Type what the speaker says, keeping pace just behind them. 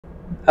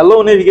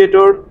Hello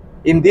navigator,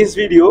 in this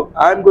video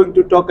I am going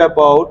to talk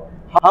about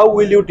how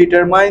will you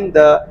determine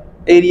the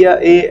area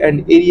A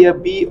and area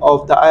B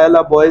of the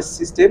IALA Buoyage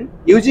system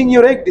using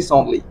your ECDIS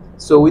only.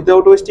 So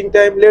without wasting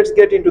time, let's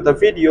get into the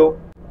video.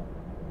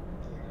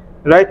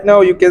 Right now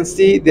you can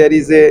see there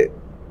is a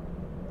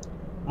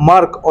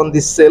mark on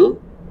this cell,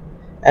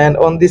 and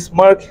on this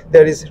mark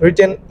there is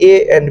written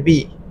A and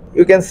B.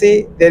 You can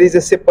see there is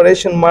a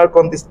separation mark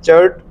on this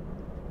chart,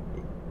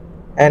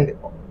 and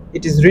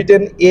it is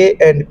written A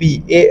and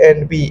B, A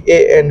and B,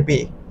 A and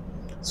B.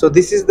 So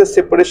this is the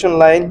separation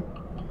line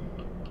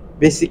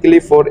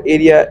basically for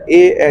area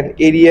A and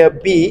area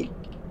B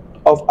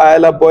of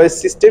IALA Buoyage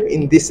system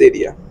in this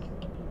area.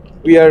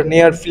 We are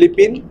near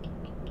Philippines,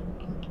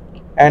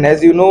 and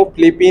as you know,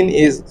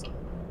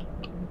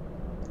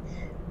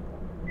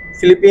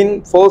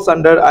 Philippines falls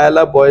under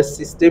IALA Buoyage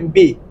system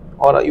B,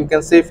 or you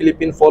can say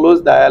Philippines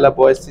follows the IALA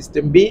Buoyage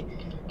system B,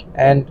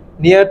 and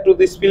near to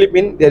this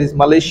Philippines there is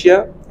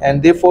Malaysia,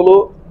 and they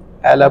follow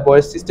IALA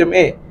Buoyage system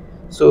A.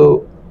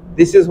 So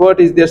this is what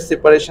is their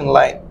separation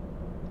line.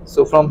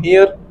 So from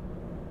here,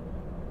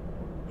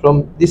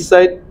 from this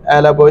side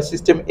IALA Buoyage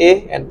system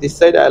A, and this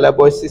side IALA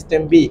Buoyage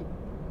system B.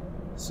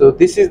 So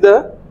this is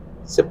the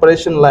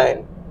separation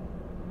line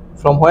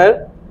from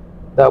where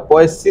the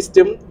buoyage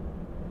system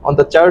on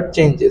the chart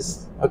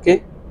changes.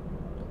 Okay,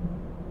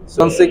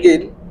 so once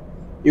again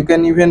you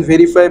can even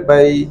verify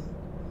by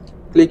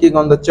clicking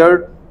on the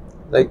chart,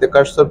 like the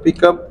cursor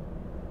pickup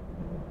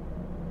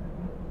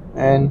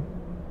and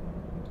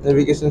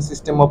navigation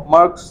system of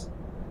marks.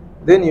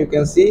 Then you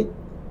can see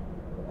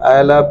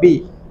IALA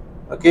B.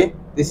 Okay,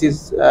 this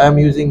is I am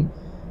using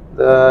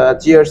the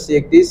GRC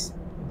ECDIS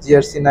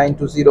GRC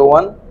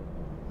 9201.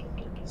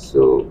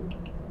 So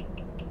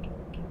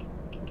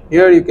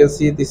here you can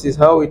see this is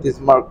how it is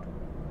marked,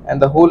 and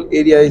the whole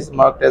area is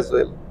marked as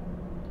well.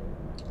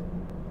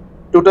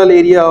 Total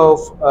area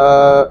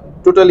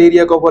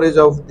coverage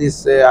of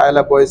this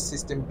IALA Buoyage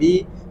system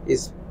B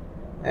is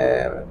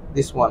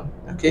this one.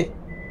 Okay,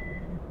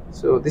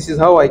 so this is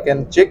how I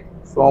can check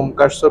from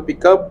cursor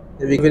pickup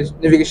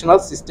navigational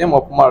system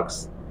of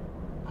marks.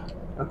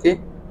 Okay,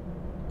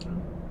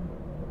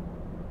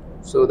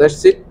 so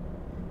that's it.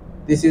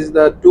 This is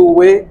the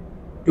two-way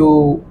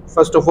to,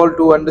 first of all,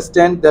 to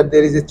understand that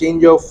there is a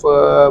change of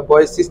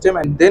buoyage system,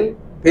 and then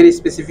very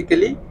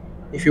specifically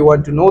if you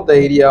want to know the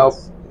area of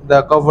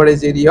the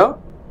coverage area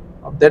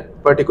of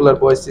that particular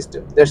buoyage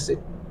system. That's it.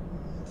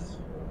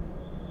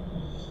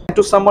 And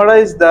to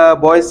summarize the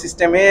buoyage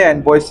system A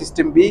and buoyage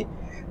system B,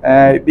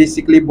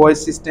 basically buoyage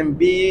system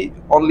B,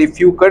 only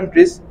few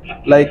countries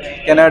like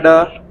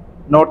Canada,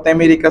 North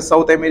America,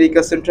 South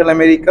America, Central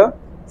America,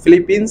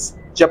 Philippines,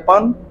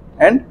 Japan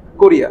and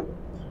Korea.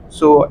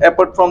 So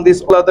apart from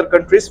this, all other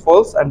countries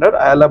falls under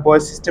IALA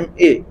Buoyage system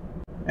A.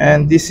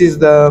 And this is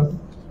the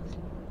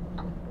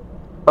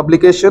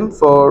publication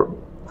for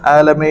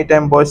IALA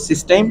Maritime Buoyage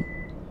system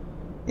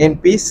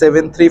NP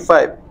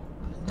 735.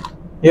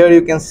 Here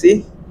you can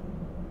see,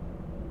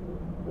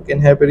 you can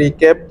have a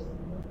recap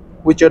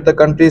which are the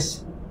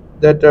countries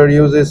that are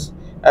uses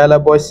IALA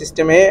Buoyage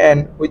system A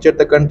and which are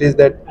the countries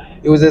that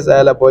uses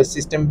IALA Buoyage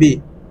system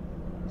B.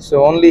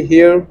 So only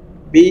here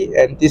B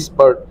and this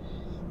part,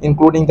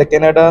 including the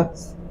Canada,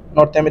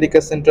 North America,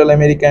 Central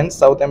America and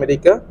South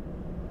America,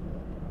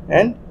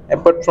 and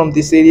apart from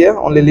this area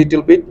only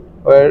little bit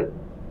where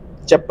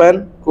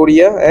Japan,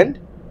 Korea and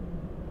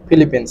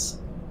Philippines,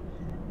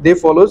 they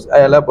follows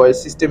IALA Buoyage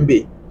system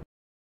B.